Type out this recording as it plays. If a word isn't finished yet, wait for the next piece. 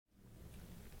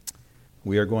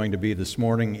We are going to be this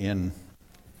morning in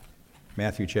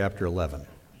Matthew chapter 11.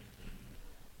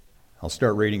 I'll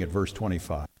start reading at verse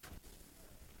 25.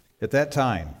 At that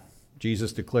time,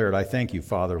 Jesus declared, "I thank you,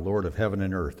 Father, Lord of heaven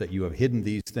and earth, that you have hidden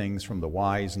these things from the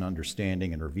wise and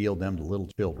understanding and revealed them to little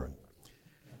children.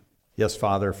 Yes,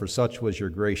 Father, for such was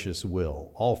your gracious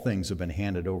will. All things have been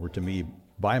handed over to me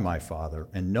by my Father,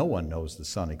 and no one knows the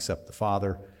Son except the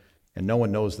Father, and no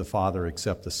one knows the Father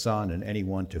except the Son, and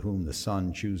anyone to whom the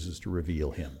Son chooses to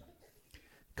reveal him.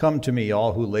 Come to me,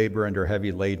 all who labor and are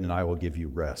heavy laden, and I will give you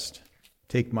rest.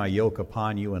 Take my yoke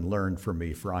upon you and learn from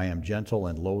me, for I am gentle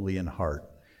and lowly in heart,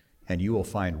 and you will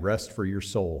find rest for your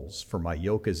souls, for my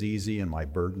yoke is easy and my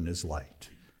burden is light."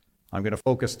 I'm going to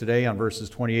focus today on verses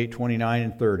 28, 29,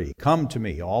 and 30. Come to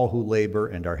me, all who labor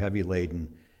and are heavy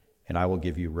laden, and I will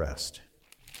give you rest.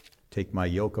 Take my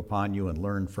yoke upon you and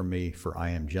learn from me, for I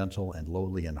am gentle and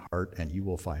lowly in heart, and you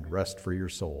will find rest for your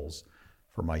souls.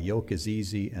 For my yoke is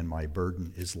easy and my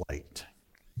burden is light.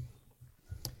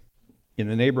 In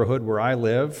the neighborhood where I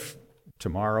live,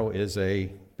 tomorrow is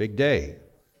a big day,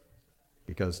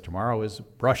 because tomorrow is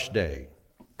brush day.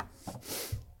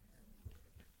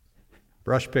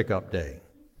 Brush pickup day.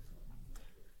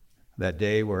 That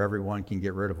day where everyone can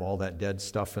get rid of all that dead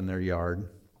stuff in their yard.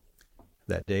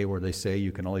 That day where they say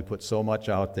you can only put so much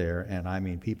out there, and I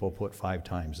mean people put 5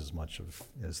 times as much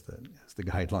as the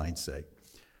guidelines say.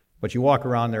 But you walk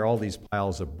around there, all these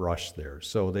piles of brush there.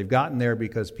 So they've gotten there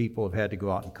because people have had to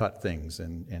go out and cut things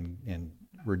and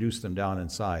reduce them down in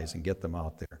size and get them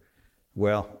out there.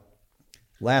 Well,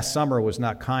 last summer was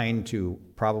not kind to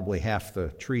probably half the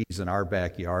trees in our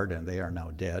backyard, and they are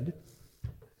now dead.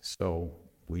 So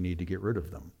we need to get rid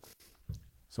of them.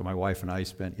 So my wife and I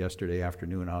spent yesterday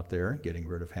afternoon out there getting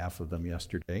rid of half of them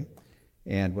yesterday.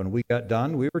 And when we got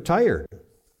done, we were tired,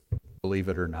 believe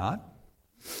it or not.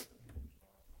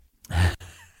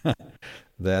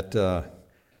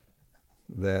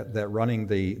 that running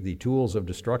the tools of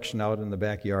destruction out in the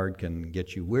backyard can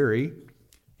get you weary,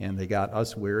 and they got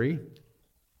us weary.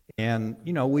 And,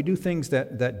 you know, we do things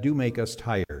that do make us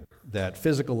tired, that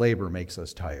physical labor makes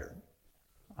us tired.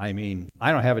 I mean,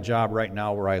 I don't have a job right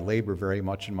now where I labor very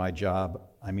much in my job.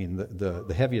 I mean,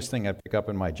 the heaviest thing I pick up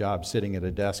in my job sitting at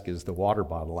a desk is the water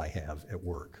bottle I have at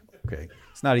work, okay?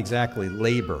 It's not exactly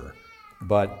labor,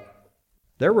 but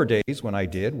there were days when I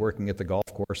did, working at the golf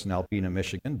course in Alpena,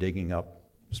 Michigan, digging up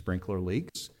sprinkler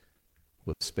leaks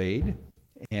with a spade,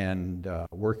 and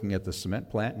working at the cement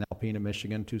plant in Alpena,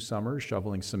 Michigan 2 summers,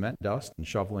 shoveling cement dust and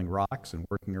shoveling rocks and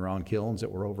working around kilns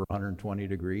that were over 120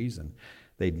 degrees, and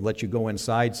they'd let you go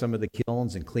inside some of the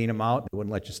kilns and clean them out. They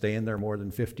wouldn't let you stay in there more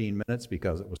than 15 minutes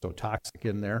because it was so toxic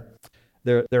in there.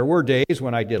 There were days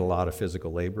when I did a lot of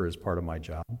physical labor as part of my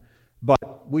job.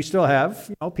 But we still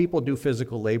have, people do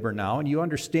physical labor now, and you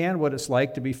understand what it's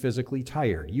like to be physically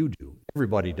tired. You do.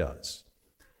 Everybody does.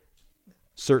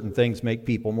 Certain things make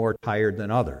people more tired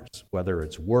than others, whether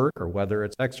it's work or whether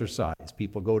it's exercise.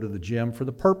 People go to the gym for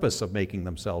the purpose of making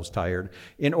themselves tired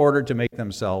in order to make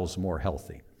themselves more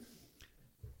healthy.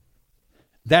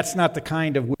 That's not the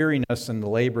kind of weariness and the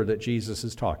labor that Jesus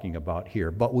is talking about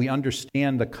here, but we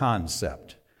understand the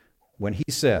concept. When he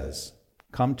says,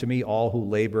 "Come to me, all who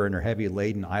labor and are heavy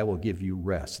laden, I will give you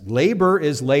rest." Labor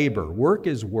is labor. Work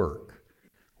is work.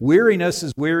 Weariness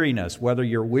is weariness, whether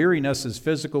your weariness is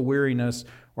physical weariness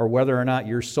or whether or not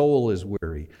your soul is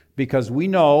weary. Because we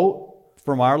know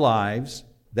from our lives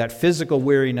that physical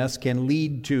weariness can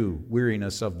lead to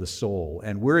weariness of the soul.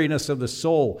 And weariness of the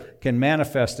soul can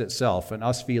manifest itself in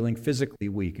us feeling physically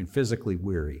weak and physically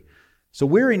weary. So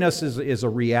weariness is a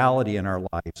reality in our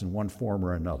lives in one form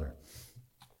or another.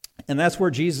 And that's where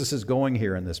Jesus is going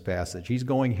here in this passage. He's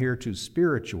going here to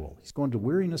spiritual. He's going to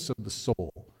weariness of the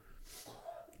soul.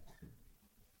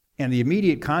 And the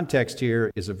immediate context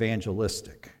here is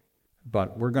evangelistic.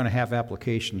 But we're going to have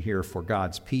application here for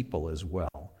God's people as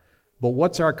well. But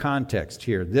what's our context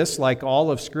here? This, like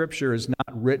all of Scripture, is not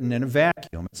written in a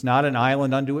vacuum. It's not an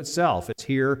island unto itself. It's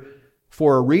here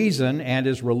for a reason and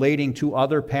is relating to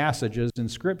other passages in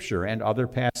Scripture. And other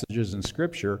passages in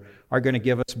Scripture are going to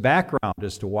give us background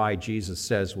as to why Jesus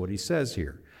says what he says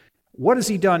here. What has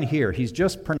he done here? He's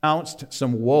just pronounced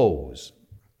some woes.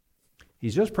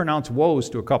 He's just pronounced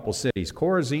woes to a couple cities,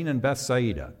 Chorazin and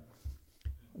Bethsaida.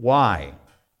 Why?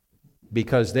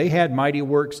 Because they had mighty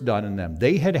works done in them.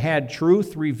 They had had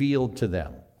truth revealed to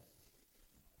them.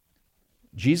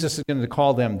 Jesus is going to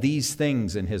call them these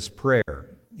things in his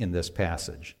prayer in this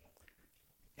passage.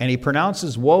 And he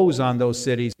pronounces woes on those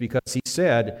cities because he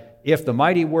said, if the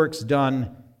mighty works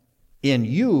done in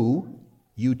you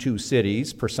 2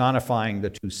 cities, personifying the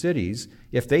 2 cities,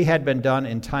 if they had been done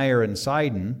in Tyre and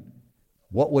Sidon,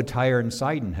 What would Tyre and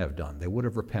Sidon have done? They would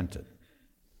have repented.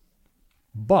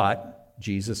 But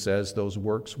Jesus says those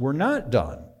works were not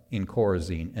done in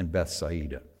Chorazin and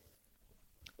Bethsaida.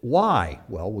 Why?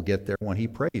 Well, we'll get there when he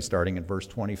prays, starting in verse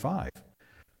 25.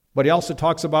 But he also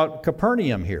talks about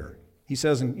Capernaum here. He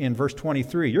says in verse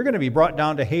 23, you're going to be brought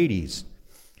down to Hades.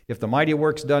 If the mighty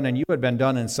works done in you had been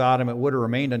done in Sodom, it would have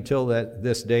remained until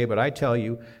this day. But I tell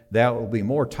you, that will be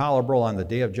more tolerable on the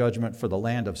day of judgment for the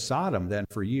land of Sodom than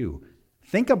for you.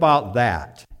 Think about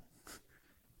that.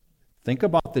 Think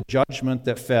about the judgment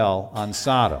that fell on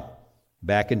Sodom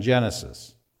back in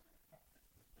Genesis.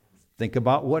 Think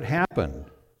about what happened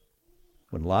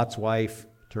when Lot's wife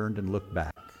turned and looked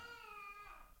back.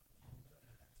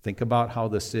 Think about how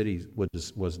the city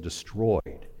was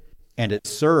destroyed. And it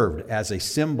served as a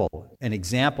symbol, an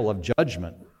example of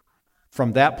judgment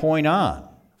from that point on,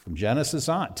 from Genesis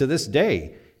on. To this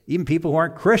day, even people who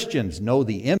aren't Christians know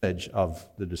the image of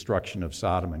the destruction of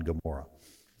Sodom and Gomorrah.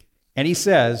 And he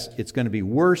says, it's going to be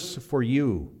worse for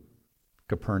you,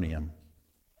 Capernaum,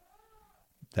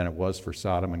 than it was for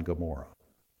Sodom and Gomorrah.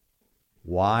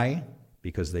 Why?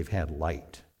 Because they've had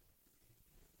light.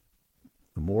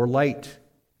 The more light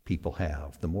people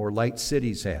have, the more light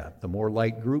cities have, the more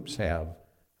light groups have,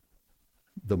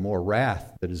 the more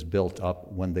wrath that is built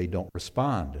up when they don't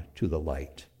respond to the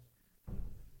light.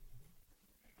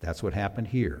 That's what happened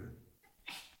here.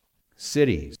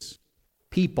 Cities,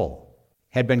 people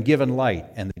had been given light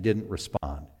and they didn't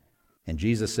respond. And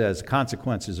Jesus says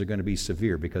consequences are going to be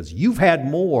severe because you've had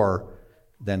more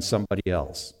than somebody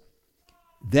else.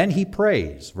 Then he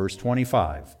prays, verse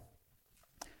 25.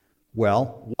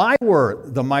 Well, why were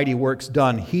the mighty works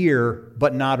done here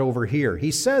but not over here?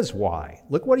 He says why.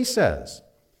 Look what he says.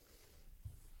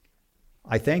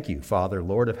 I thank you, Father,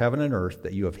 Lord of heaven and earth,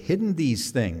 that you have hidden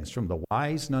these things from the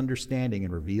wise and understanding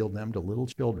and revealed them to little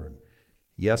children.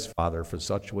 Yes, Father, for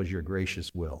such was your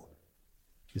gracious will.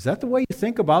 Is that the way you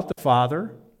think about the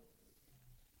Father?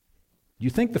 Do you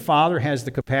think the Father has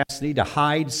the capacity to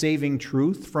hide saving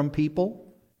truth from people?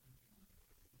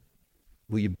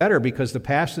 Well, you better, because the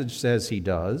passage says he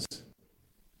does.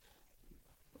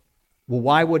 Well,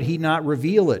 why would he not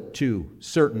reveal it to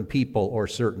certain people or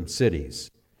certain cities?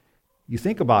 You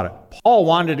think about it. Paul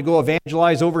wanted to go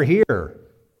evangelize over here.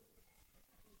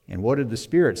 And what did the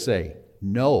Spirit say?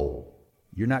 No,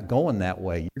 you're not going that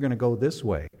way. You're going to go this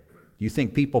way. Do you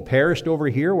think people perished over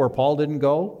here where Paul didn't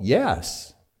go?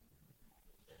 Yes.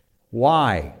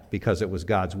 Why? Because it was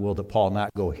God's will that Paul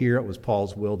not go here. It was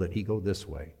Paul's will that he go this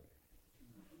way.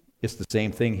 It's the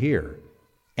same thing here.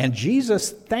 And Jesus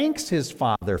thanks his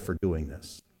Father for doing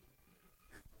this.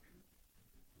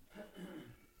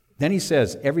 Then he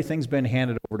says, everything's been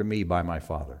handed over to me by my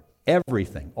Father.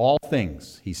 Everything, all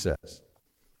things, he says.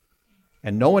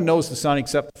 And no one knows the Son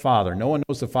except the Father. No one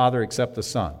knows the Father except the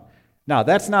Son. Now,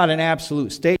 that's not an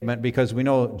absolute statement because we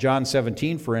know John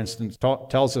 17, for instance,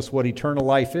 tells us what eternal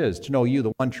life is, to know you,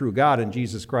 the one true God, and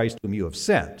Jesus Christ whom you have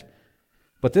sent.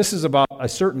 But this is about a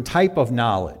certain type of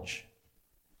knowledge.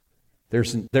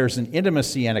 There's an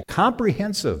intimacy and a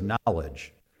comprehensive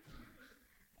knowledge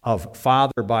of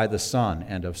Father by the Son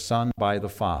and of Son by the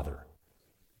Father.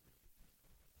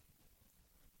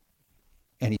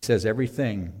 And he says,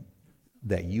 everything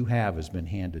that you have has been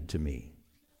handed to me.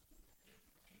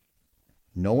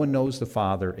 No one knows the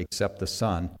Father except the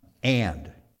Son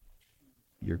and,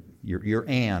 your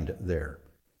and there,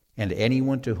 and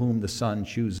anyone to whom the Son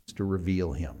chooses to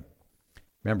reveal him.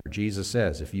 Remember, Jesus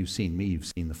says, if you've seen me, you've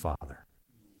seen the Father.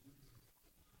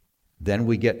 Then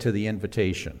we get to the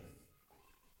invitation.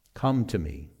 Come to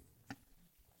me.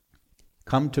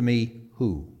 Come to me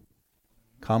who?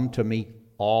 Come to me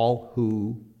all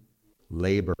who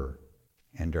labor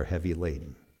and are heavy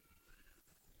laden.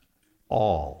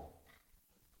 All.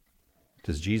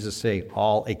 Does Jesus say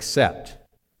all except?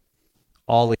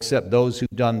 All except those who've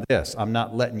done this. I'm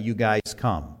not letting you guys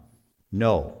come.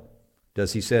 No.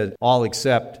 Does he say all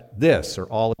except this or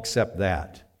all except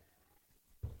that?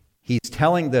 He's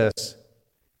telling this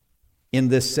in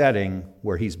this setting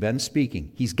where he's been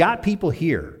speaking. He's got people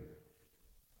here.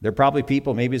 They're probably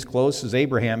people maybe as close as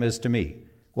Abraham is to me.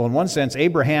 Well, in one sense,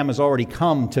 Abraham has already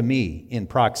come to me in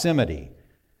proximity.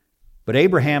 But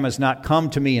Abraham has not come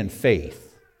to me in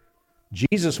faith.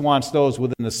 Jesus wants those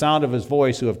within the sound of his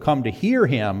voice who have come to hear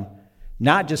him,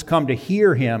 not just come to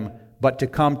hear him, but to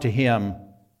come to him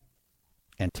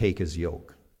and take his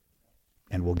yoke.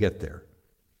 And we'll get there.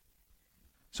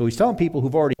 So he's telling people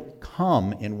who've already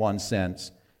come, in one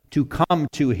sense, to come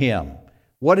to him.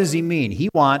 What does he mean? He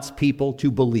wants people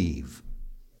to believe.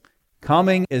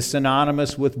 Coming is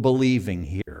synonymous with believing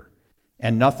here,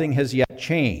 and nothing has yet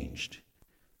changed.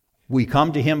 We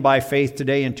come to him by faith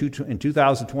today in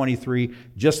 2023,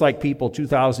 just like people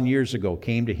 2,000 years ago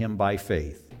came to him by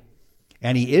faith.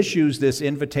 And he issues this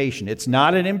invitation. It's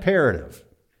not an imperative.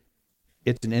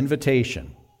 It's an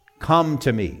invitation. Come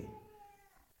to me,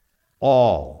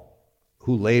 all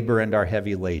who labor and are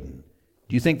heavy laden.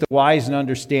 Do you think the wise and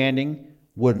understanding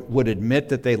would admit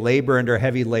that they labor and are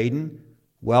heavy laden?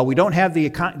 Well, we don't have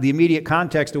the immediate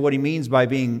context of what he means by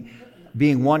being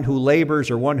one who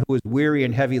labors or one who is weary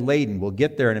and heavy laden. We'll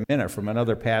get there in a minute from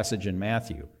another passage in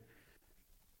Matthew.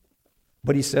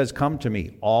 But he says, come to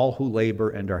me, all who labor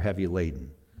and are heavy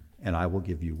laden, and I will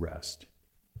give you rest.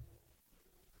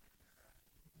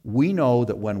 We know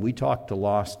that when we talk to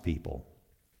lost people,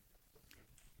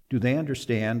 do they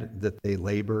understand that they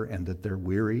labor and that they're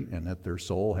weary and that their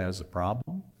soul has a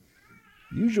problem?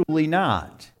 Usually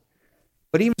not.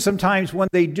 But even sometimes when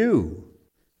they do,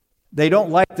 they don't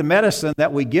like the medicine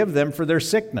that we give them for their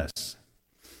sickness.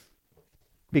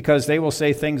 Because they will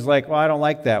say things like, well, I don't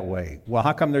like that way. Well,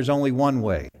 how come there's only one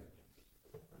way?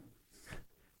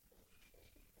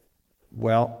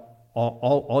 Well,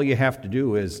 all you have to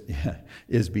do is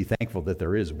be thankful that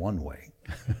there is one way.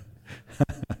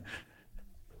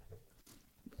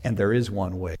 And there is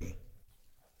one way.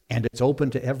 And it's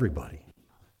open to everybody.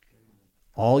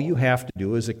 All you have to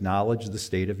do is acknowledge the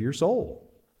state of your soul.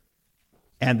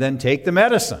 And then take the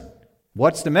medicine.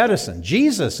 What's the medicine?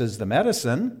 Jesus is the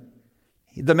medicine.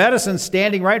 The medicine's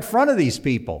standing right in front of these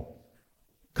people.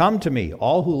 Come to me,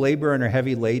 all who labor and are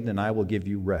heavy laden, and I will give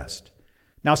you rest.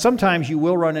 Now, sometimes you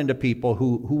will run into people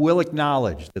who will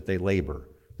acknowledge that they labor,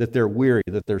 that they're weary,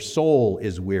 that their soul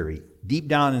is weary, deep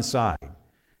down inside.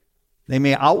 They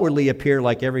may outwardly appear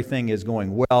like everything is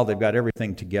going well, they've got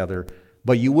everything together,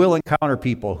 but you will encounter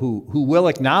people who will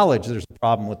acknowledge there's a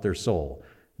problem with their soul.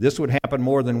 This would happen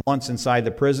more than once inside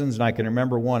the prisons, and I can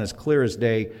remember one as clear as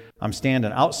day. I'm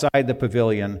standing outside the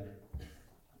pavilion.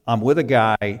 I'm with a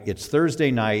guy. It's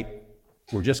Thursday night.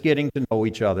 We're just getting to know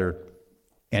each other,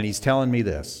 and he's telling me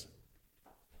this.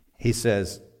 He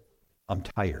says, I'm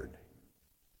tired.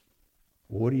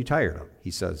 What are you tired of?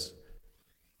 He says,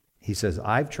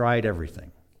 I've tried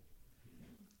everything.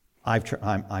 I've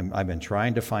been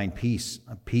trying to find peace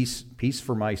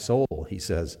for my soul. He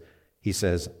says,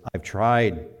 I've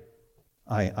tried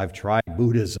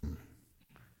Buddhism.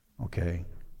 Okay.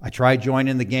 I tried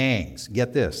joining the gangs.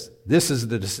 Get this. This is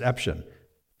the deception.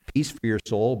 Peace for your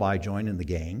soul by joining the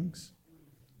gangs.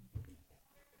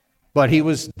 But he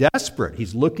was desperate.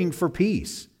 He's looking for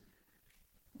peace.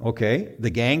 Okay.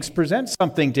 The gangs present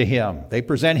something to him. They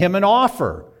present him an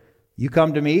offer. You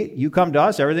come to me, you come to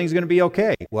us, everything's going to be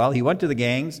okay. Well, he went to the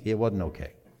gangs. It wasn't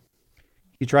okay.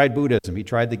 He tried Buddhism. He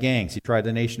tried the gangs. He tried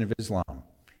the Nation of Islam.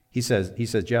 He says,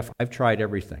 Jeff, I've tried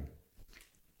everything.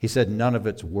 He said, none of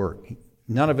it's worked.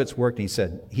 None of it's worked.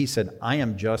 And he said, I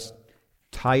am just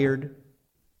tired.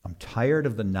 I'm tired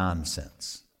of the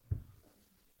nonsense.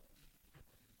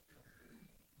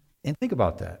 And think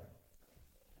about that.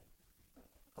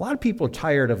 A lot of people are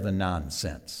tired of the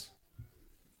nonsense.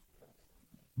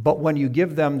 But when you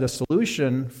give them the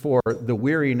solution for the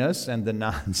weariness and the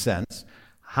nonsense,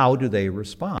 how do they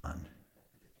respond?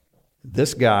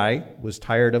 This guy was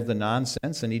tired of the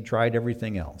nonsense and he tried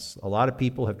everything else. A lot of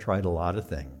people have tried a lot of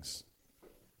things.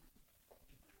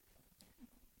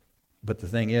 But the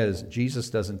thing is, Jesus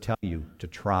doesn't tell you to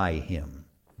try him.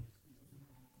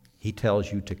 He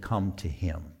tells you to come to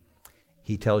him.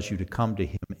 He tells you to come to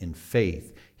him in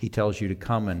faith. He tells you to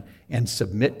come and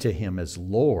submit to him as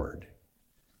Lord.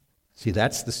 See,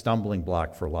 that's the stumbling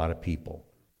block for a lot of people.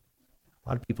 A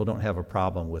lot of people don't have a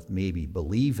problem with maybe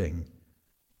believing,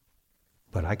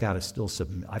 but I still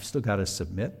submit. I've still got to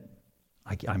submit.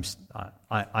 I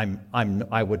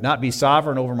would not be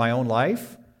sovereign over my own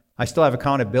life. I still have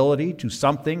accountability to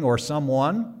something or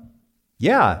someone.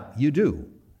 Yeah, you do.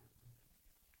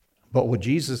 But would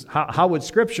Jesus? How would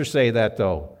Scripture say that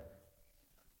though?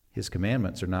 His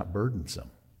commandments are not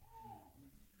burdensome.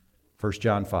 1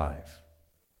 John 5.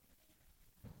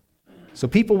 So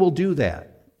people will do that.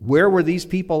 Where were these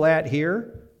people at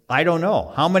here? I don't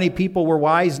know. How many people were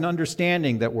wise and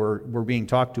understanding that were being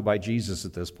talked to by Jesus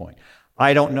at this point?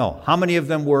 I don't know. How many of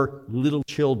them were little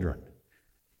children?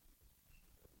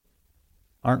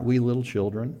 Aren't we little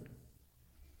children?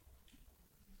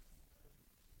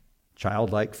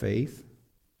 Childlike faith,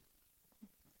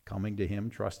 coming to him,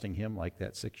 trusting him like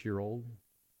that 6-year-old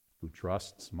who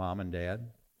trusts mom and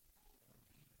dad.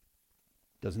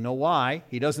 Doesn't know why.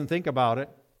 He doesn't think about it.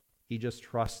 He just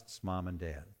trusts mom and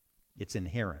dad. It's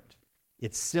inherent.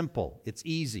 It's simple. It's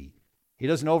easy. He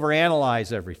doesn't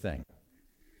overanalyze everything.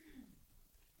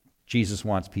 Jesus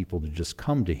wants people to just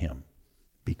come to him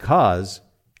because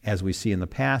as we see in the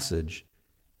passage,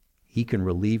 he can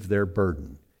relieve their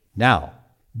burden. Now,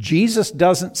 Jesus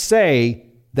doesn't say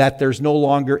that there's no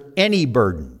longer any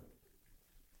burden.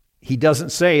 He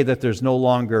doesn't say that there's no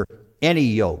longer any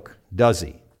yoke, does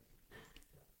he?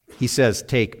 He says,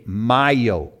 take my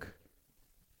yoke,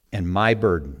 and my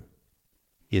burden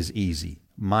is easy.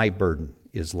 My burden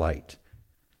is light.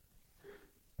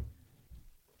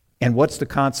 And what's the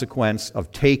consequence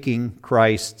of taking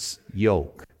Christ's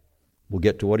yoke? We'll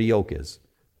get to what a yoke is.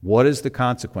 What is the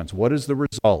consequence? What is the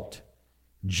result?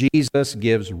 Jesus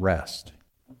gives rest.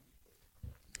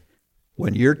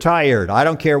 When you're tired, I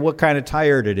don't care what kind of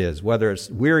tired it is, whether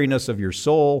it's weariness of your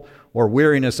soul or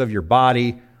weariness of your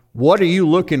body, what are you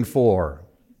looking for?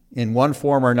 In one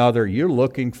form or another, you're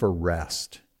looking for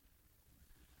rest.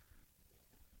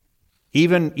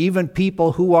 Even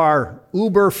people who are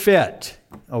uber fit,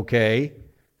 okay?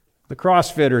 The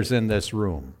CrossFitters in this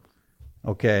room,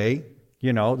 okay?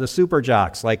 You know, the super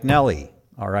jocks like Nelly,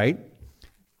 all right?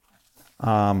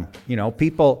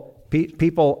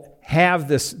 People have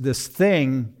this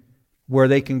thing where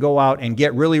they can go out and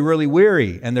get really, really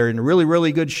weary, and they're in really,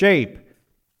 really good shape.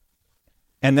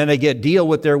 And then they deal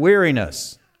with their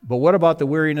weariness. But what about the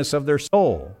weariness of their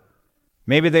soul?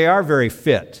 Maybe they are very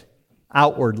fit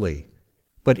outwardly,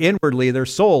 but inwardly their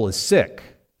soul is sick.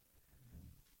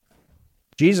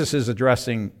 Jesus is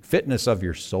addressing fitness of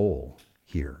your soul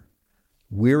here,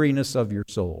 weariness of your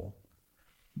soul.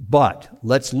 But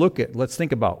let's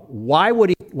think about why would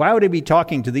he be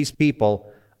talking to these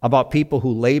people about people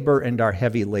who labor and are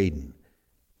heavy laden?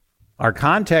 Our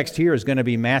context here is going to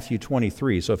be Matthew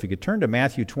 23. So if you could turn to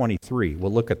Matthew 23,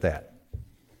 we'll look at that.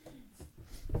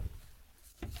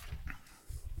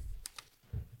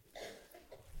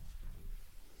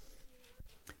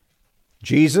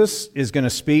 Jesus is going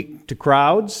to speak to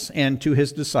crowds and to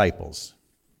his disciples.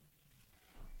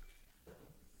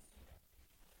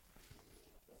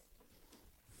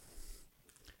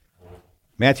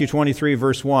 Matthew 23,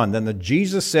 verse 1, Then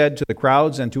Jesus said to the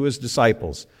crowds and to his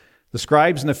disciples, The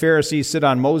scribes and the Pharisees sit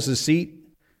on Moses' seat,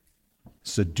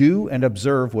 so do and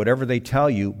observe whatever they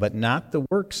tell you, but not the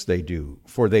works they do,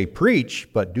 for they preach,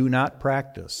 but do not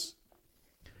practice.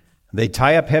 They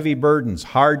tie up heavy burdens,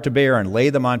 hard to bear, and lay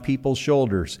them on people's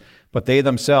shoulders, but they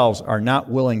themselves are not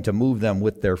willing to move them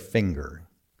with their finger.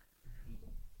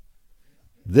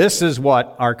 This is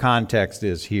what our context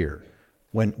is here.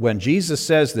 When Jesus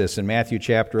says this in Matthew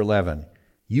chapter 11,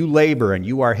 you labor and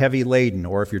you are heavy laden,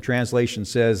 or if your translation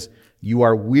says you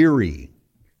are weary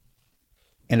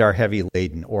and are heavy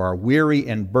laden, or are weary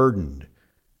and burdened.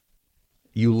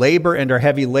 You labor and are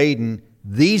heavy laden.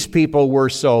 These people were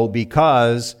so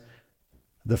because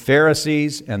the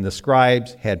Pharisees and the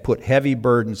scribes had put heavy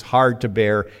burdens hard to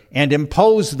bear and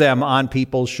imposed them on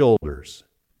people's shoulders.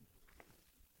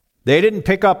 They didn't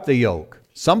pick up the yoke.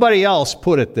 Somebody else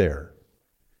put it there.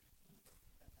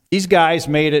 These guys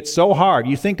made it so hard.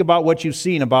 You think about what you've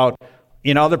seen about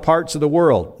in other parts of the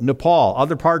world, Nepal,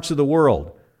 other parts of the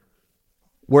world,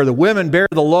 where the women bear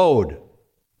the load.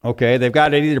 Okay, they've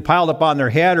got it either piled up on their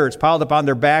head or it's piled up on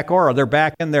their back or their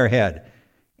back and their head.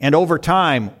 And over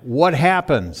time, what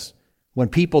happens when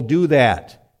people do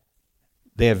that?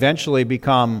 They eventually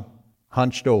become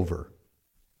hunched over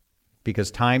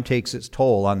because time takes its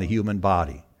toll on the human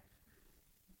body.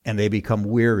 And they become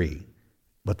weary,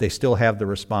 but they still have the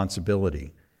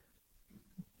responsibility.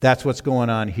 That's what's going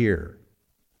on here.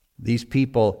 These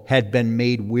people had been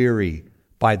made weary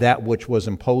by that which was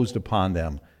imposed upon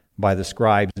them by the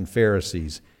scribes and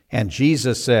Pharisees. And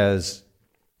Jesus says,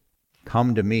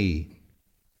 come to me,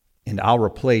 and I'll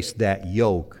replace that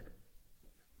yoke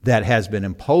that has been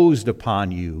imposed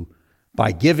upon you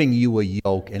by giving you a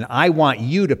yoke, and I want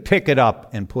you to pick it up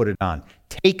and put it on.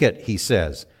 Take it, he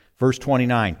says. Verse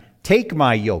 29, take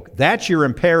my yoke. That's your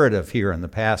imperative here in the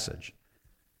passage.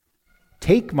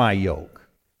 Take my yoke.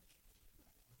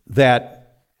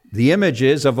 That the image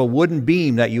is of a wooden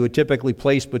beam that you would typically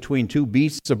place between two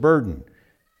beasts of burden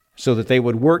so that they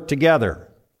would work together.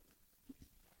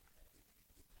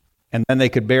 And then they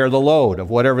could bear the load of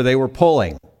whatever they were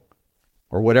pulling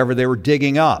or whatever they were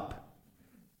digging up.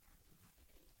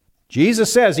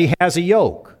 Jesus says he has a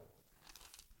yoke.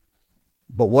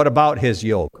 But what about his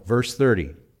yoke? Verse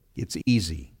 30, it's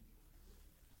easy.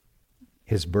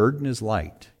 His burden is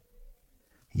light.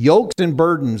 Yokes and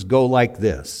burdens go like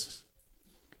this.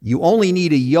 You only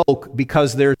need a yoke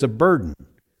because there's a burden.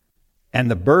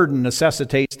 And the burden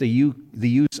necessitates the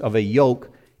use of a yoke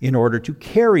in order to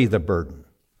carry the burden.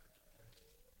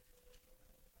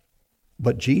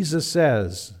 But Jesus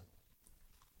says,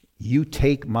 you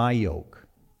take my yoke,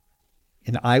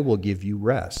 and I will give you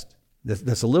rest.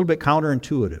 That's a little bit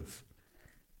counterintuitive.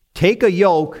 take a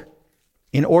yoke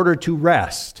in order to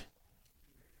rest.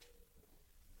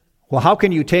 Well, how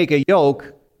can you take a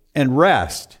yoke and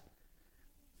rest?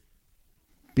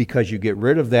 Because you get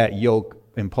rid of that yoke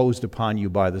imposed upon you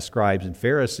by the scribes and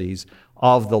Pharisees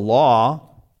of the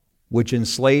law, which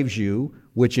enslaves you,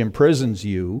 which imprisons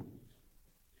you,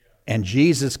 and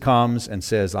Jesus comes and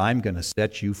says, I'm going to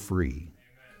set you free.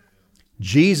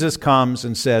 Jesus comes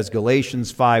and says,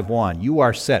 Galatians 5:1, you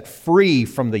are set free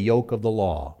from the yoke of the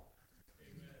law.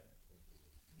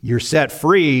 You're set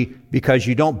free because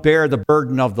you don't bear the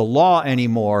burden of the law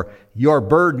anymore. Your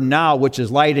burden now, which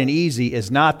is light and easy,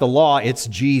 is not the law, it's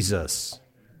Jesus.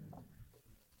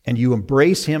 And you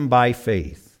embrace him by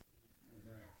faith.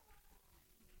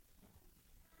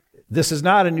 This is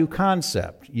not a new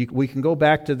concept. We can go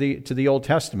back to the Old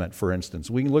Testament, for instance.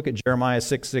 We can look at Jeremiah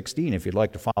 6:16 if you'd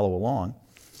like to follow along.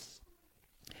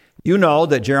 You know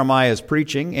that Jeremiah is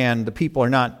preaching and the people are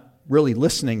not really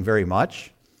listening very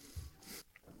much.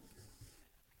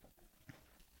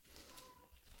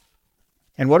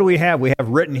 And what do we have? We have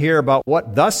written here about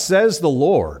what thus says the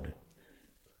Lord.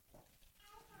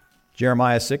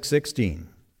 Jeremiah 6:16.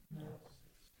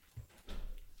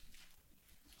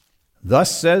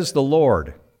 Thus says the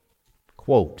Lord,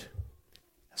 quote,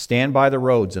 stand by the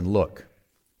roads and look,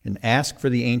 and ask for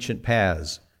the ancient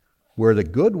paths, where the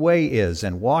good way is,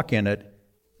 and walk in it,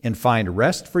 and find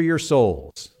rest for your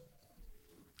souls.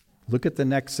 Look at the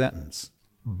next sentence.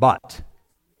 But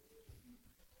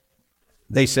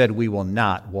they said, we will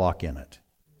not walk in it.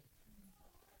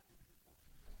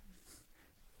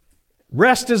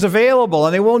 Rest is available,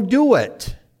 and they won't do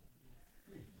it.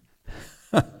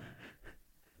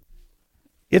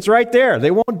 It's right there.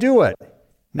 They won't do it.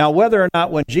 Now, whether or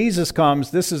not when Jesus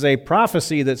comes, this is a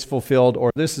prophecy that's fulfilled, or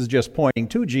this is just pointing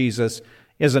to Jesus,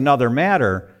 is another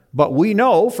matter. But we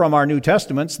know from our New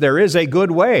Testaments there is a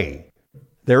good way.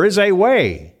 There is a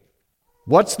way.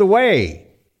 What's the way?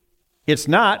 It's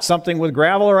not something with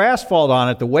gravel or asphalt on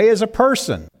it. The way is a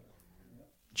person,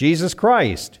 Jesus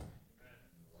Christ.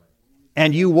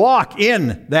 And you walk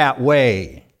in that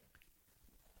way.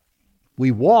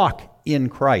 We walk in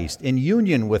Christ, in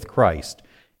union with Christ.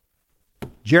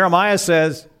 Jeremiah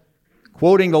says,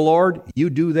 quoting the Lord,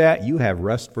 you do that, you have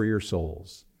rest for your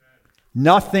souls.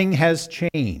 Nothing has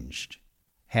changed,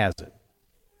 has it?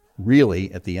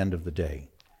 Really, at the end of the day.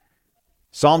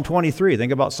 Psalm 23,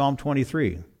 think about Psalm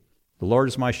 23. The Lord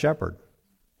is my shepherd,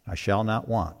 I shall not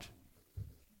want.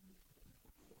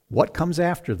 What comes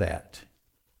after that?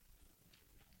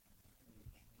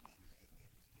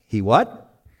 He what?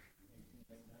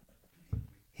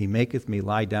 He maketh me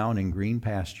lie down in green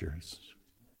pastures.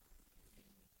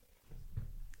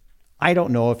 I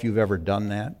don't know if you've ever done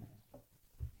that.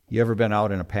 You ever been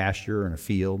out in a pasture or in a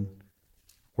field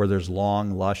where there's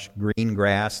long, lush, green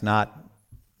grass, not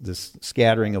this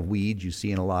scattering of weeds you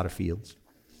see in a lot of fields?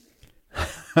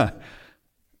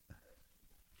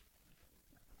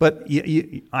 But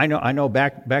I know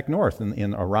back north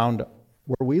in around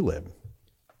where we live,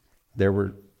 there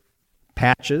were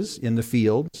patches in the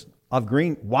fields of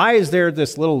green. Why is there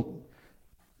this little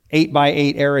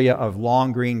 8x8 area of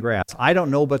long green grass? I don't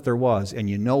know, but there was. And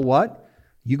you know what?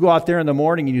 You go out there in the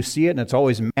morning and you see it, and it's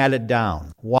always matted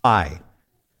down. Why?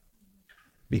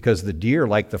 Because the deer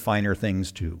like the finer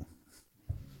things too.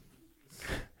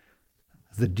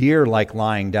 The deer like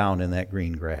lying down in that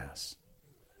green grass.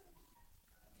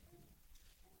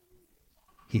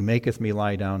 He maketh me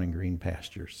lie down in green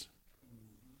pastures.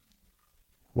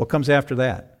 What comes after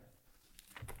that?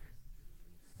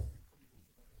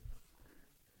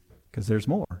 Because there's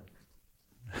more.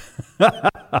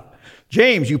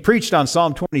 James, you preached on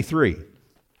Psalm 23.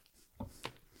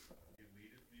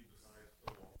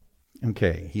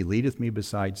 Okay, he leadeth me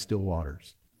beside still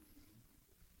waters.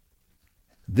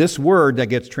 This word that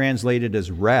gets translated as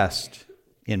rest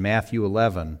in Matthew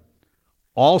 11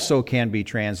 also can be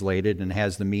translated and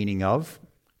has the meaning of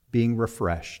being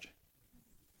refreshed.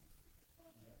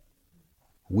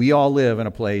 We all live in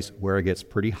a place where it gets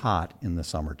pretty hot in the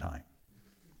summertime.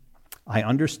 I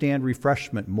understand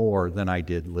refreshment more than I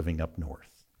did living up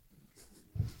north.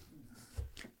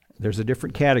 There's a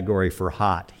different category for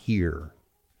hot here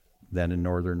than in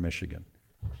northern Michigan.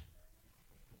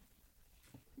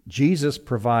 Jesus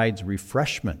provides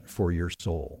refreshment for your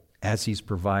soul as he's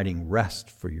providing rest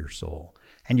for your soul.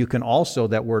 And you can also,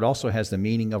 that word also has the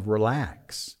meaning of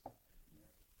relax.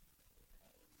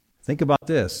 Think about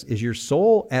this. Is your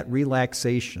soul at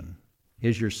relaxation?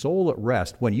 Is your soul at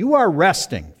rest? When you are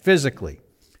resting physically,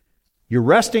 you're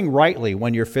resting rightly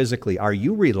when you're physically. Are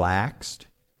you relaxed?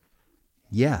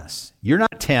 Yes. You're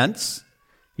not tense.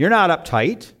 You're not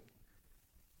uptight.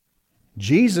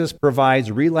 Jesus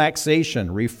provides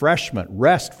relaxation, refreshment,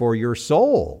 rest for your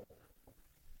soul.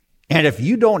 And if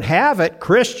you don't have it,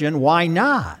 Christian, why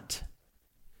not?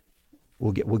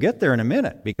 We'll get there in a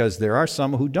minute, because there are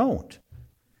some who don't.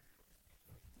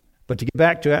 But to get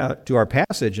back to our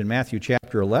passage in Matthew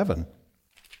chapter 11,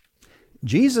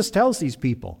 Jesus tells these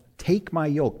people, take my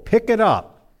yoke, pick it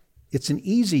up. It's an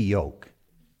easy yoke.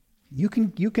 You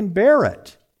can bear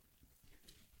it.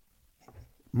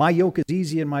 My yoke is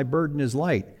easy and my burden is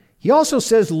light. He also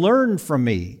says, learn from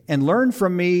me, and learn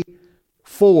from me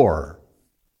for.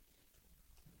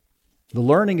 The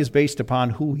learning is based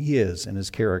upon who he is and his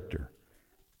character.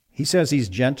 He says he's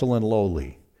gentle and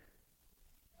lowly.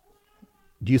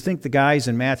 Do you think the guys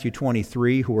in Matthew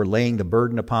 23 who were laying the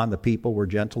burden upon the people were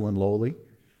gentle and lowly?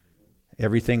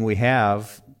 Everything we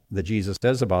have that Jesus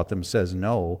says about them says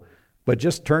no. But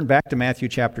just turn back to Matthew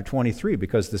chapter 23,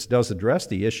 because this does address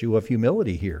the issue of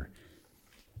humility here.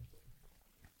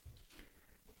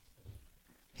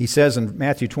 He says in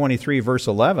Matthew 23, verse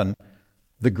 11,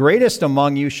 the greatest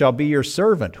among you shall be your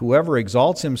servant. Whoever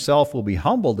exalts himself will be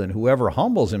humbled, and whoever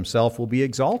humbles himself will be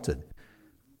exalted.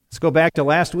 Let's go back to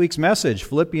last week's message,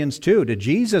 Philippians 2. Did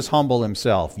Jesus humble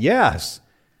himself? Yes.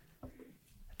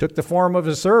 Took the form of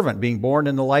a servant, being born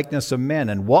in the likeness of men.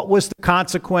 And what was the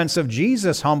consequence of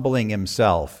Jesus humbling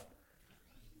himself?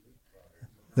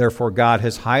 Therefore, God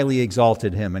has highly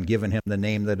exalted him and given him the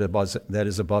name that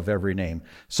is above every name,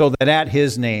 so that at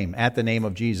his name, at the name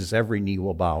of Jesus, every knee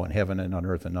will bow in heaven and on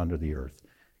earth and under the earth,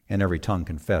 and every tongue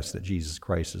confess that Jesus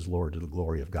Christ is Lord, to the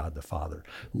glory of God the Father.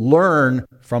 Learn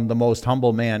from the most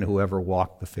humble man who ever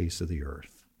walked the face of the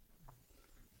earth.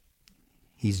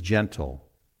 He's gentle.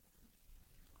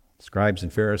 Scribes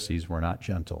and Pharisees were not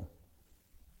gentle.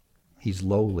 He's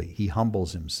lowly. He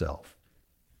humbles himself.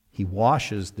 He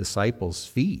washes disciples'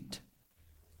 feet.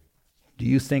 Do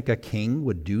you think a king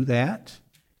would do that?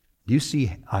 Do you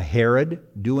see a Herod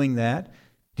doing that?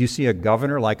 Do you see a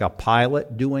governor like a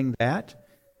Pilate doing that?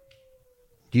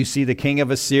 Do you see the king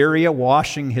of Assyria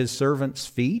washing his servants'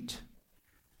 feet?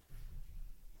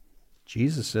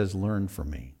 Jesus says, learn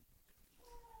from me.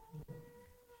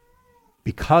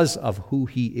 Because of who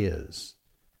he is,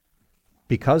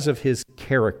 because of his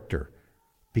character,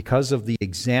 because of the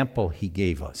example he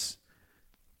gave us,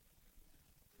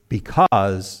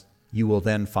 because you will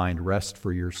then find rest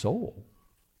for your soul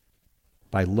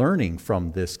by learning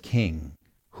from this king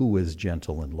who is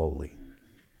gentle and lowly.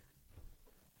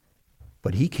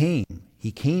 But he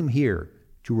came here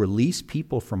to release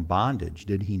people from bondage,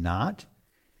 did he not?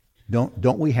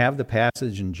 Don't we have the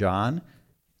passage in John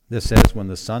that says, when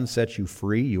the Son sets you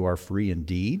free, you are free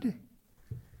indeed?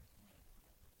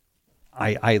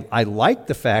 I like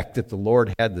the fact that the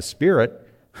Lord had the Spirit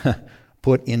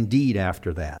put indeed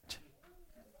after that,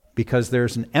 because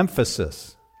there's an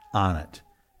emphasis on it.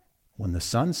 When the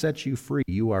Son sets you free,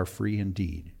 you are free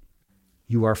indeed.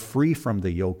 You are free from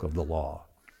the yoke of the law.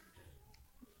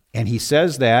 And he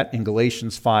says that in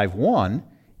Galatians 5:1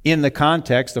 in the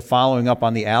context of following up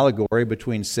on the allegory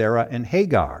between Sarah and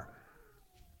Hagar.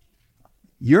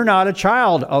 You're not a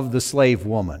child of the slave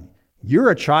woman. You're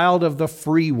a child of the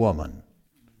free woman.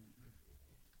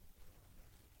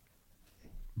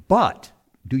 But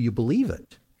do you believe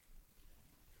it?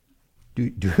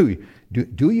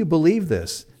 Do you believe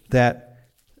this? That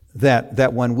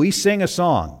when we sing a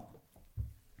song,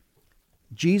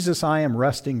 Jesus, I am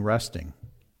resting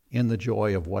in the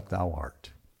joy of what thou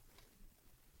art.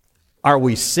 Are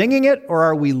we singing it or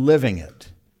are we living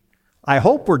it? I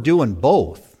hope we're doing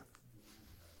both.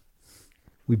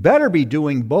 We better be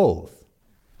doing both.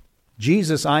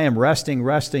 Jesus, I am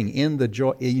resting in the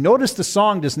joy. You notice the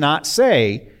song does not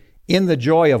say, in the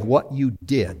joy of what you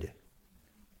did.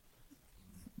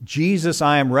 Jesus,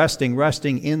 I am resting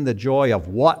in the joy of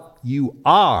what you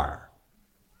are.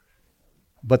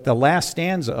 But the last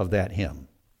stanza of that hymn,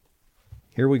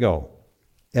 here we go.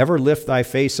 Ever lift thy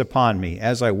face upon me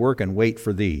as I work and wait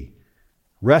for thee.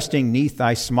 Resting neath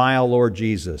thy smile, Lord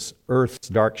Jesus, earth's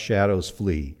dark shadows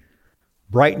flee.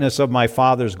 Brightness of my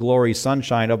Father's glory,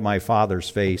 sunshine of my Father's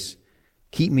face,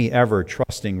 keep me ever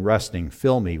trusting, resting,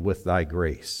 fill me with thy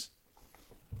grace.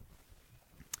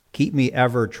 Keep me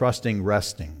ever trusting,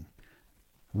 resting.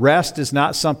 Rest is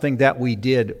not something that we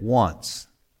did once.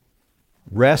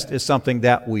 Rest is something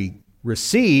that we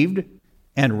received,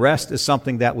 and rest is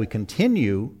something that we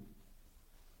continue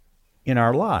in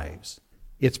our lives.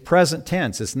 It's present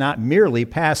tense. It's not merely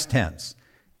past tense.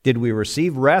 Did we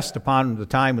receive rest upon the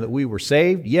time that we were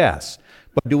saved? Yes.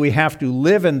 But do we have to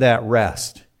live in that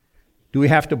rest? Do we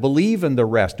have to believe in the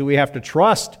rest? Do we have to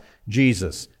trust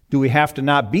Jesus Do we have to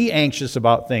not be anxious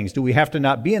about things? Do we have to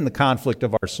not be in the conflict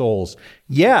of our souls?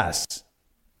 Yes.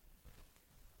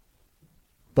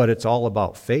 But it's all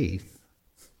about faith,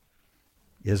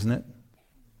 isn't it?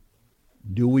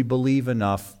 Do we believe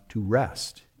enough to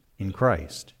rest in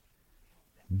Christ?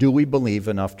 Do we believe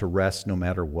enough to rest no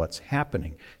matter what's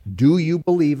happening? Do you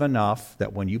believe enough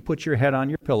that when you put your head on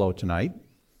your pillow tonight,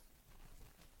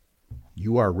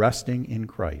 you are resting in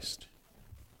Christ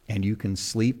and you can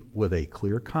sleep with a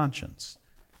clear conscience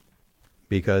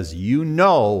because you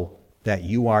know that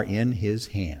you are in His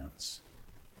hands?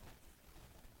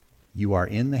 You are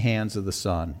in the hands of the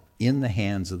Son, in the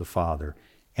hands of the Father,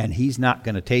 and He's not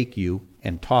going to take you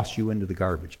and toss you into the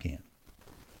garbage can.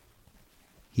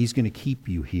 He's going to keep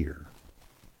you here.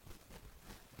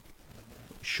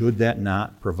 Should that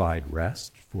not provide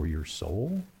rest for your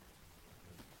soul?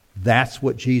 That's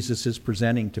what Jesus is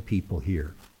presenting to people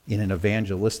here in an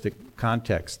evangelistic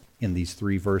context in these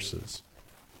 3 verses.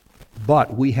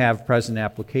 But we have present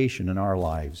application in our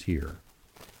lives here.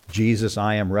 Jesus,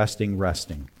 I am resting,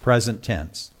 present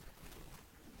tense,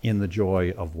 in the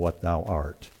joy of what thou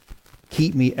art.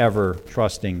 Keep me ever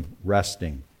trusting,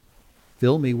 resting.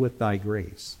 Fill me with thy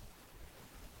grace.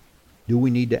 Do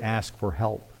we need to ask for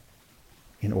help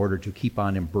in order to keep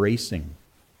on embracing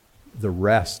the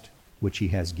rest which He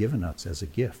has given us as a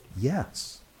gift?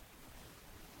 Yes.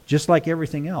 Just like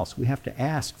everything else, we have to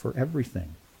ask for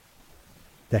everything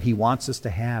that He wants us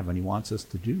to have and He wants us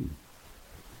to do.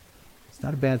 It's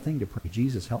not a bad thing to pray,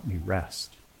 Jesus, help me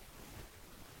rest.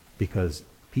 Because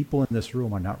people in this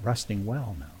room are not resting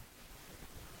well now.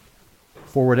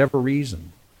 For whatever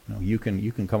reason. You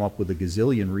can come up with a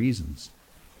gazillion reasons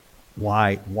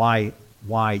why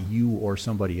you or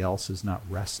somebody else is not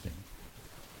resting.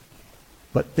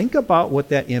 But think about what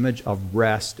that image of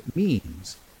rest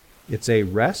means. It's a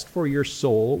rest for your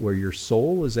soul, where your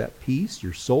soul is at peace,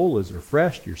 your soul is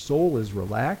refreshed, your soul is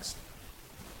relaxed.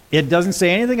 It doesn't say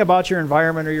anything about your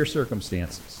environment or your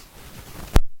circumstances.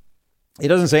 It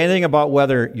doesn't say anything about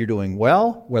whether you're doing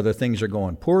well, whether things are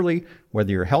going poorly,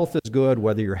 whether your health is good,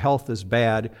 whether your health is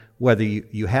bad, whether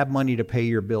you have money to pay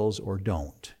your bills or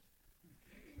don't.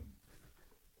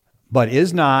 But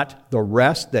is not the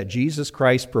rest that Jesus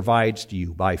Christ provides to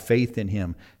you by faith in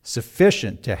Him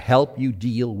sufficient to help you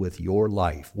deal with your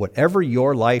life? Whatever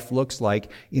your life looks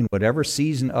like in whatever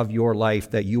season of your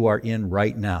life that you are in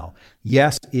right now.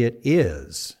 Yes, it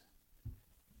is.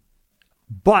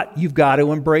 But you've got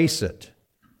to embrace it.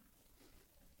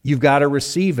 You've got to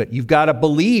receive it. You've got to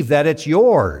believe that it's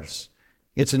yours.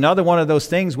 It's another one of those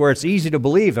things where it's easy to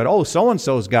believe that, oh,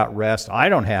 so-and-so's got rest. I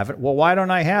don't have it. Well, why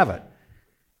don't I have it?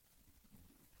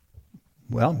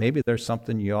 Well, maybe there's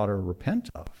something you ought to repent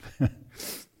of.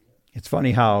 It's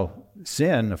funny how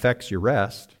sin affects your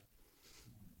rest.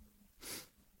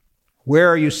 Where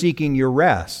are you seeking your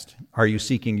rest? Are you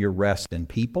seeking your rest in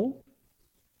people?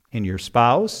 In your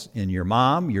spouse, in your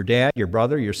mom, your dad, your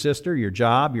brother, your sister, your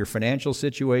job, your financial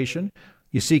situation?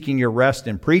 You seeking your rest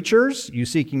in preachers? You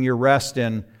seeking your rest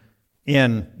in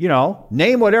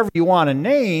name whatever you want to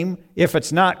name. If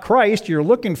it's not Christ, you're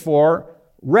looking for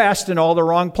rest in all the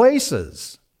wrong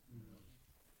places.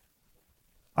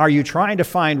 Are you trying to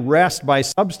find rest by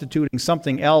substituting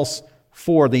something else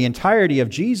for the entirety of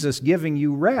Jesus giving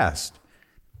you rest?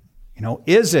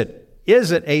 Is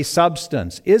it a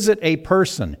substance? Is it a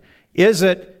person? Is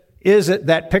it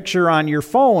that picture on your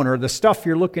phone or the stuff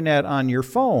you're looking at on your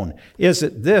phone? Is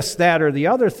it this, that, or the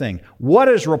other thing? What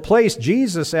has replaced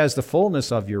Jesus as the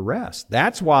fullness of your rest?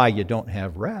 That's why you don't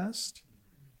have rest.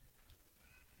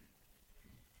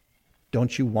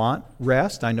 Don't you want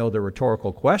rest? I know the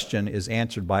rhetorical question is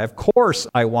answered by, of course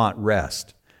I want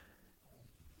rest.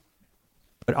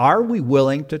 But are we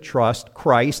willing to trust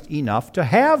Christ enough to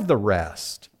have the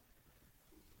rest?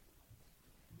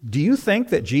 Do you think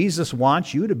that Jesus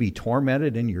wants you to be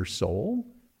tormented in your soul?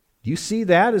 Do you see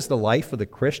that as the life of the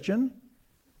Christian?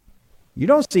 You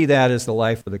don't see that as the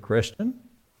life of the Christian.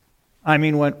 I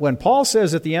mean, when Paul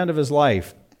says at the end of his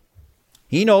life,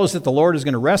 he knows that the Lord is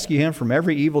going to rescue him from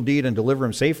every evil deed and deliver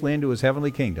him safely into His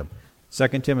heavenly kingdom. 2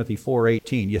 Timothy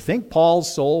 4:18. You think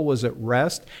Paul's soul was at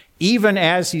rest, even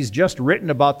as he's just written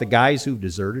about the guys who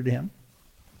deserted him?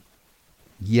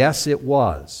 Yes, it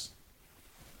was.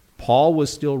 Paul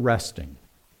was still resting,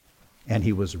 and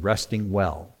he was resting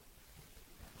well.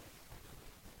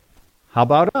 How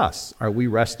about us? Are we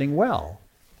resting well?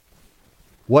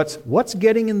 What's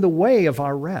getting in the way of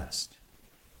our rest?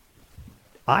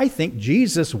 I think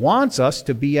Jesus wants us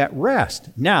to be at rest.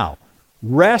 Now,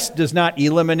 rest does not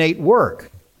eliminate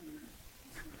work.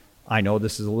 I know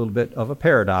this is a little bit of a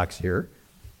paradox here.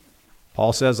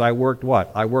 Paul says, I worked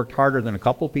what? I worked harder than a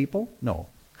couple people? No.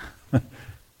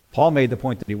 Paul made the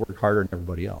point that he worked harder than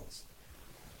everybody else.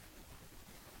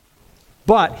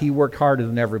 But he worked harder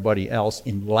than everybody else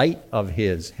in light of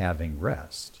his having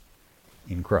rest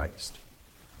in Christ.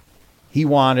 He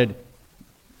wanted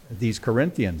these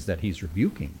Corinthians that he's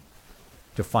rebuking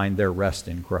to find their rest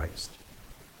in Christ.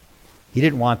 He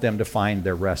didn't want them to find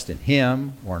their rest in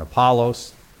him or in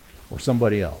Apollos or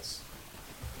somebody else.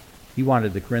 He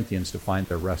wanted the Corinthians to find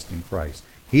their rest in Christ.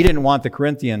 He didn't want the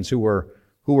Corinthians who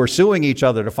were suing each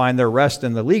other to find their rest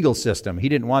in the legal system. He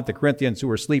didn't want the Corinthians who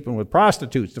were sleeping with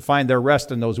prostitutes to find their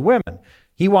rest in those women.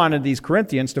 He wanted these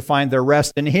Corinthians to find their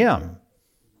rest in him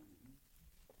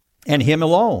and him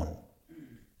alone.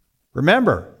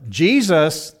 Remember,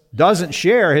 Jesus doesn't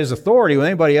share his authority with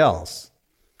anybody else.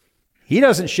 He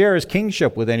doesn't share his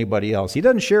kingship with anybody else. He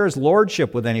doesn't share his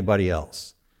lordship with anybody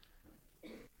else.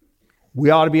 We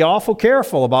ought to be awful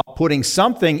careful about putting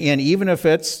something in, even if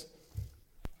it's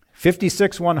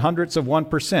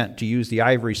 56/100%, to use the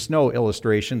Ivory Snow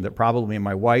illustration that probably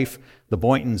my wife, the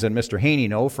Boyntons, and Mr. Haney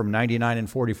know from 99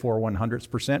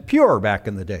 44/100% pure back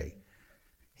in the day.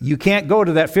 You can't go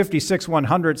to that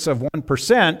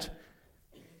 56/100%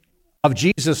 of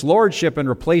Jesus' lordship and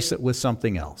replace it with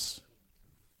something else.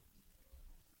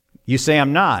 You say,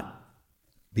 I'm not.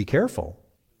 Be careful.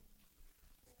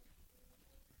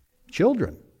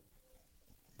 Children.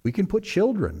 We can put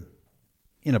children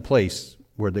in a place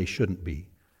where they shouldn't be,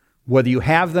 whether you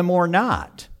have them or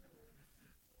not.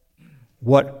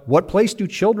 What place do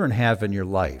children have in your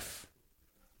life?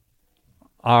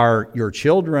 Are your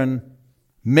children,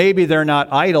 maybe they're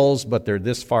not idols, but they're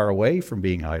this far away from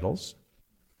being idols?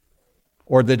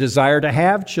 Or the desire to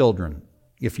have children,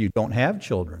 if you don't have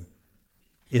children.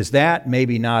 Is that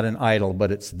maybe not an idol,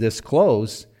 but it's this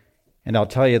close? And I'll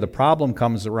tell you, the problem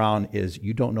comes around is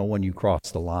you don't know when you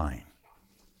cross the line.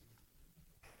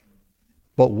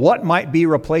 But what might be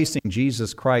replacing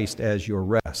Jesus Christ as your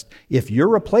rest? If you're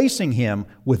replacing him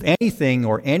with anything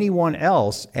or anyone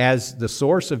else as the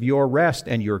source of your rest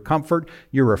and your comfort,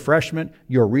 your refreshment,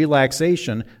 your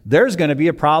relaxation, there's going to be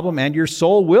a problem, and your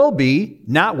soul will be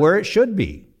not where it should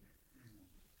be.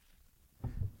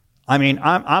 I mean,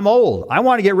 I'm old. I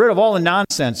want to get rid of all the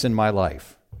nonsense in my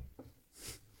life.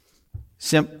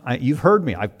 You've heard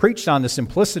me. I've preached on the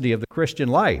simplicity of the Christian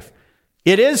life.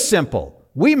 It is simple.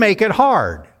 We make it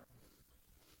hard.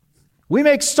 We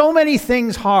make so many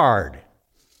things hard.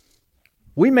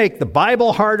 We make the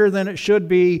Bible harder than it should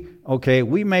be. Okay,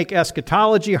 we make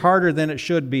eschatology harder than it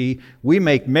should be. We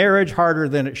make marriage harder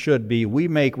than it should be. We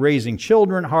make raising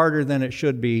children harder than it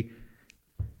should be.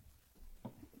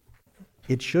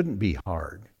 It shouldn't be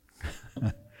hard.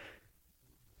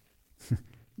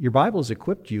 Your Bible's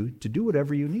equipped you to do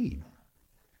whatever you need.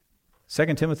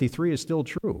 2 Timothy 3 is still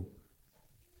true.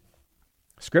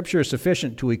 Scripture is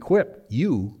sufficient to equip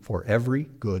you for every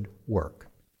good work.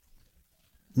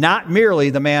 Not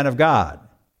merely the man of God,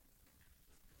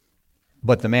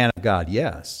 but the man of God,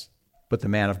 yes, but the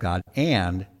man of God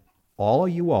and all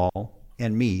of you all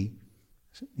and me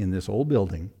in this old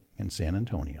building in San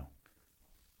Antonio.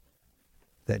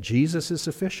 That Jesus is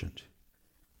sufficient.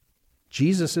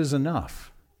 Jesus is enough.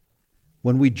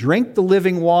 When we drink the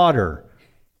living water,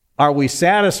 are we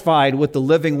satisfied with the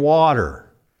living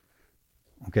water?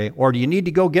 Okay, or do you need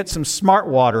to go get some smart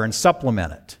water and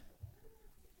supplement it?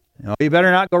 You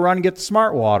better not go run and get the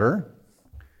smart water.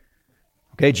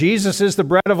 Okay, Jesus is the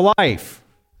bread of life.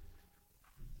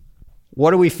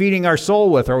 What are we feeding our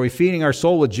soul with? Are we feeding our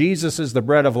soul with Jesus as the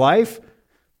bread of life?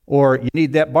 Or you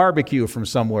need that barbecue from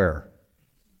somewhere?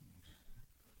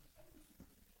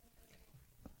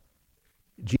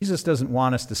 Jesus doesn't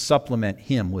want us to supplement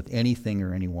him with anything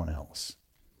or anyone else.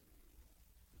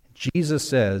 Jesus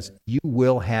says, you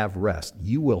will have rest.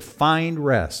 You will find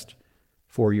rest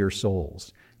for your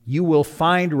souls. You will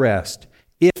find rest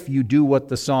if you do what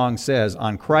the song says,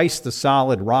 on Christ the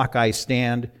solid rock I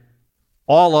stand,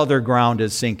 all other ground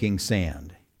is sinking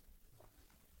sand.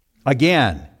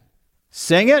 Again,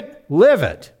 sing it, live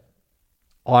it.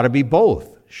 Ought to be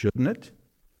both, shouldn't it?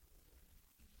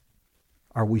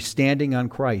 Are we standing on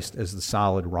Christ as the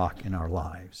solid rock in our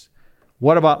lives?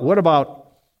 What about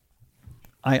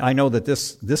I know that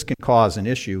this can cause an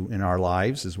issue in our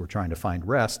lives as we're trying to find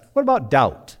rest. What about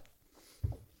doubt?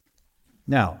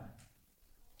 Now,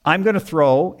 I'm going to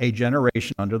throw a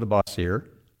generation under the bus here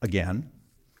again,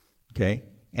 okay?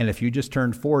 And if you just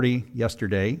turned 40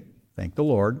 yesterday, thank the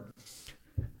Lord.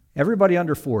 Everybody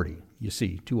under 40, you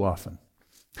see too often.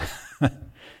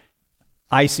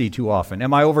 I see too often.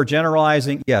 Am I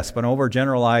overgeneralizing? Yes, but I'm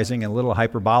overgeneralizing and a little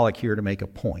hyperbolic here to make a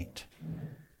point.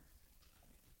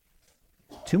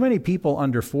 Too many people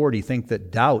under 40 think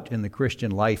that doubt in the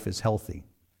Christian life is healthy.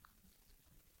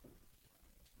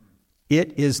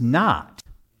 It is not.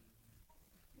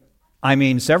 I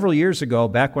mean, several years ago,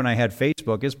 back when I had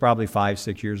Facebook, it's probably 5,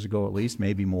 6 years ago at least,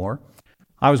 maybe more,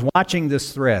 I was watching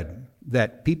this thread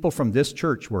that people from this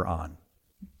church were on.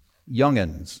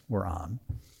 Youngins were on.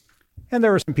 And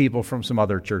there were some people from some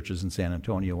other churches in San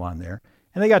Antonio on there.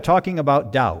 And they got talking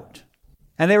about doubt.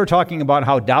 And they were talking about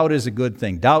how doubt is a good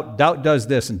thing. Doubt does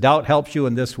this, and doubt helps you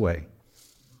in this way.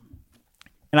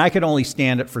 And I could only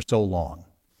stand it for so long.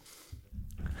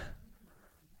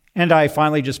 And I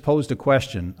finally just posed a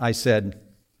question. I said,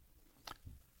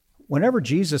 whenever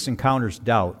Jesus encounters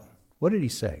doubt, what did he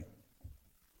say?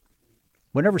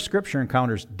 Whenever Scripture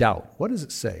encounters doubt, what does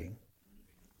it say?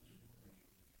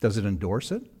 Does it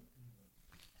endorse it?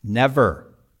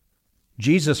 Never.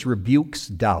 Jesus rebukes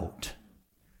doubt.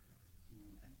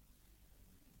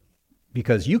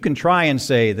 Because you can try and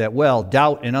say that, well,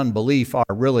 doubt and unbelief are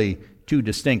really two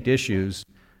distinct issues,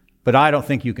 but I don't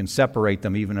think you can separate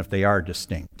them even if they are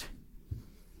distinct.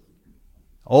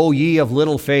 O ye of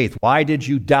little faith, why did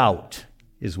you doubt,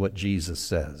 is what Jesus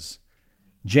says.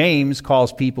 James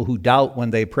calls people who doubt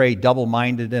when they pray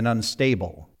double-minded and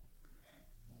unstable.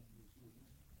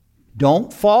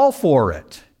 Don't fall for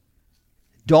it.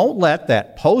 Don't let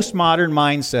that postmodern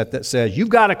mindset that says you've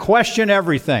got to question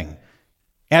everything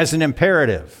as an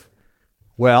imperative.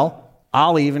 Well,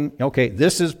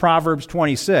 this is Proverbs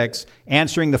 26,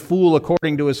 answering the fool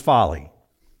according to his folly.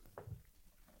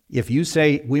 If you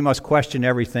say we must question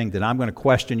everything, then I'm going to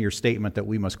question your statement that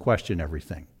we must question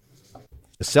everything.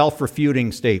 A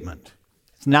self-refuting statement.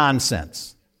 It's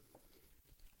nonsense.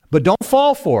 But don't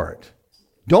fall for it.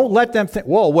 Don't let them think,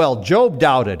 well, Job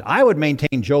doubted. I would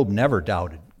maintain Job never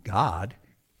doubted God.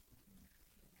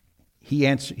 He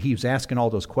was asking all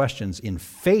those questions in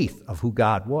faith of who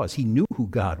God was. He knew who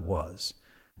God was.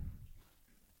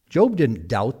 Job didn't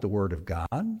doubt the Word of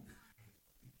God.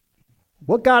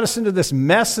 What got us into this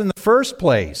mess in the first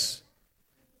place?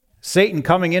 Satan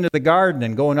coming into the garden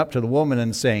and going up to the woman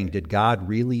and saying, did God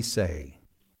really say?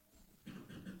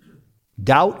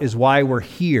 Doubt is why we're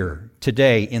here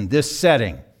today in this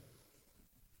setting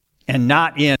and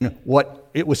not in what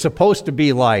it was supposed to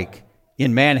be like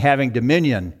in man having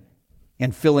dominion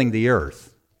and filling the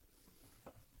earth.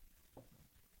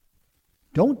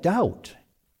 Don't doubt.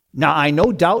 Now, I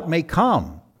know doubt may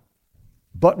come,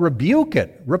 but rebuke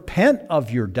it. Repent of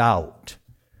your doubt.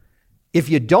 If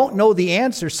you don't know the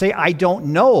answer, say, I don't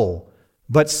know,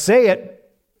 but say it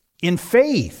in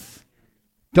faith.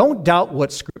 Don't doubt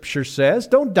what Scripture says.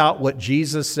 Don't doubt what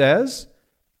Jesus says.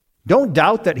 Don't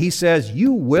doubt that he says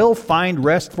you will find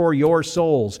rest for your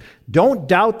souls. Don't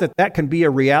doubt that that can be a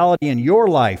reality in your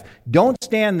life. Don't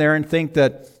stand there and think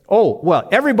that,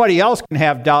 everybody else can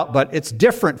have doubt, but it's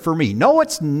different for me. No,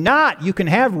 it's not. You can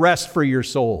have rest for your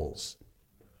souls.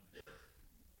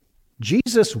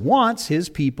 Jesus wants his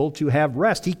people to have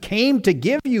rest. He came to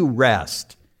give you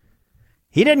rest.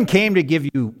 He didn't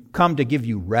come to give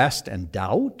you rest and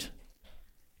doubt.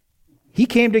 He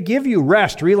came to give you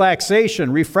rest,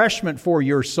 relaxation, refreshment for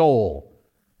your soul.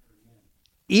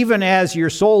 Even as your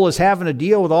soul is having to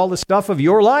deal with all the stuff of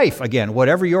your life. Again,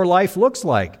 whatever your life looks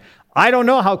like. I don't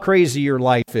know how crazy your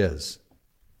life is.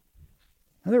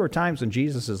 And there were times when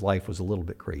Jesus' life was a little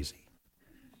bit crazy.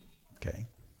 Okay.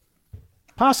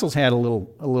 Apostles had a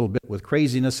little bit with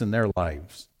craziness in their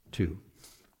lives too.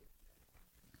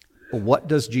 But what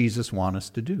does Jesus want us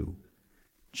to do?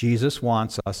 Jesus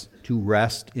wants us to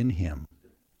rest in him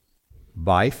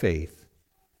by faith,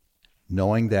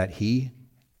 knowing that he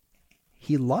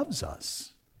loves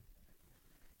us.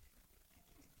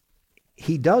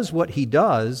 He does what he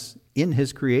does in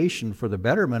his creation for the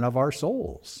betterment of our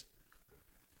souls.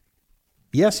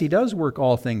 Yes, he does work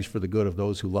all things for the good of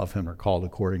those who love him or called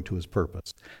according to his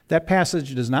purpose. That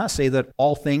passage does not say that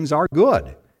all things are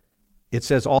good. It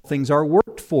says all things are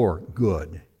worked for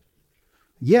good.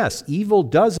 Yes, evil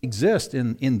does exist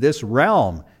in this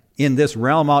realm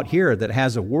out here that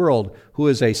has a world who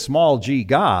is a small g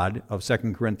God of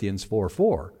 2 Corinthians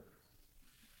 4:4.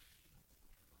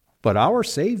 But our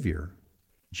Savior,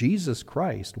 Jesus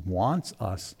Christ, wants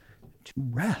us to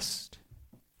rest.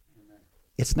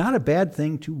 It's not a bad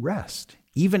thing to rest,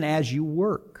 even as you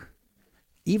work.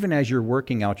 Even as you're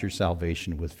working out your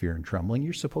salvation with fear and trembling,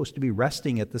 you're supposed to be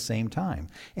resting at the same time.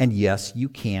 And yes, you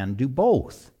can do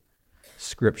both.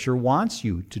 Scripture wants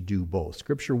you to do both.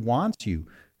 Scripture wants you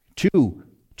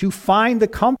to find the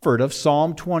comfort of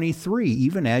Psalm 23,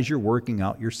 even as you're working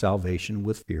out your salvation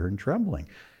with fear and trembling.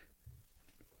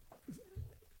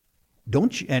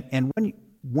 Don't you? And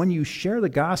when you share the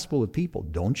gospel with people,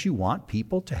 don't you want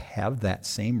people to have that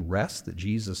same rest that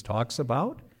Jesus talks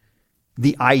about?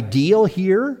 The ideal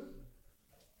here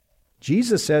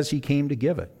Jesus says he came to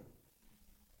give it.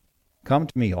 Come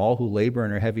to me, all who labor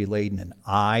and are heavy laden, and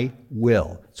I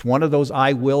will. It's one of those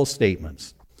I will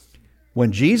statements.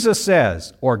 When Jesus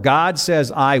says, or God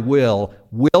says, I will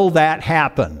that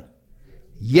happen?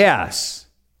 Yes.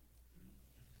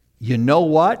 You know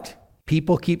what?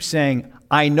 People keep saying,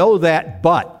 I know that,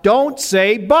 but. Don't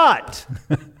say but.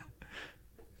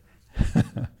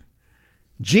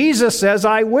 Jesus says,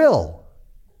 I will.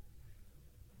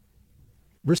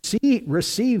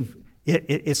 Receive.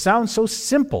 It sounds so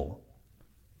simple.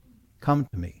 Come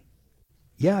to me.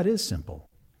 Yeah, it is simple.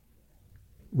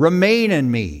 Remain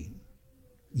in me.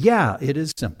 Yeah, it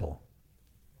is simple.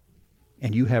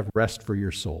 And you have rest for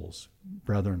your souls.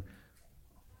 Brethren,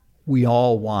 we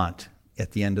all want,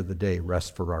 at the end of the day,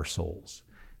 rest for our souls.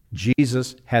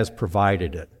 Jesus has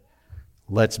provided it.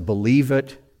 Let's believe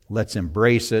it, let's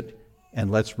embrace it, and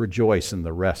let's rejoice in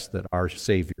the rest that our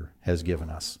Savior has given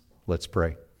us. Let's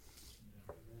pray.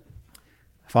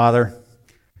 Father,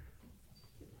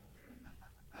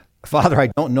 I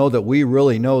don't know that we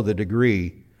really know the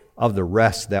degree of the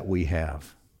rest that we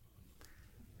have.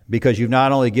 Because you've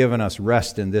not only given us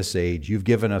rest in this age, you've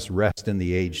given us rest in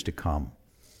the age to come.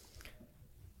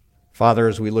 Father,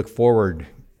 as we look forward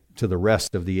to the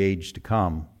rest of the age to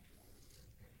come,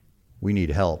 we need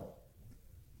help.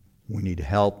 We need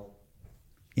help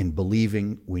in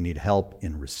believing. We need help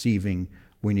in receiving.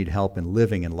 We need help in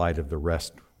living in light of the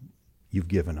rest you've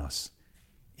given us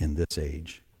in this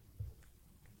age.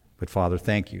 But Father,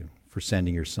 thank you for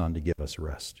sending your Son to give us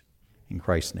rest. In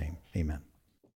Christ's name, amen.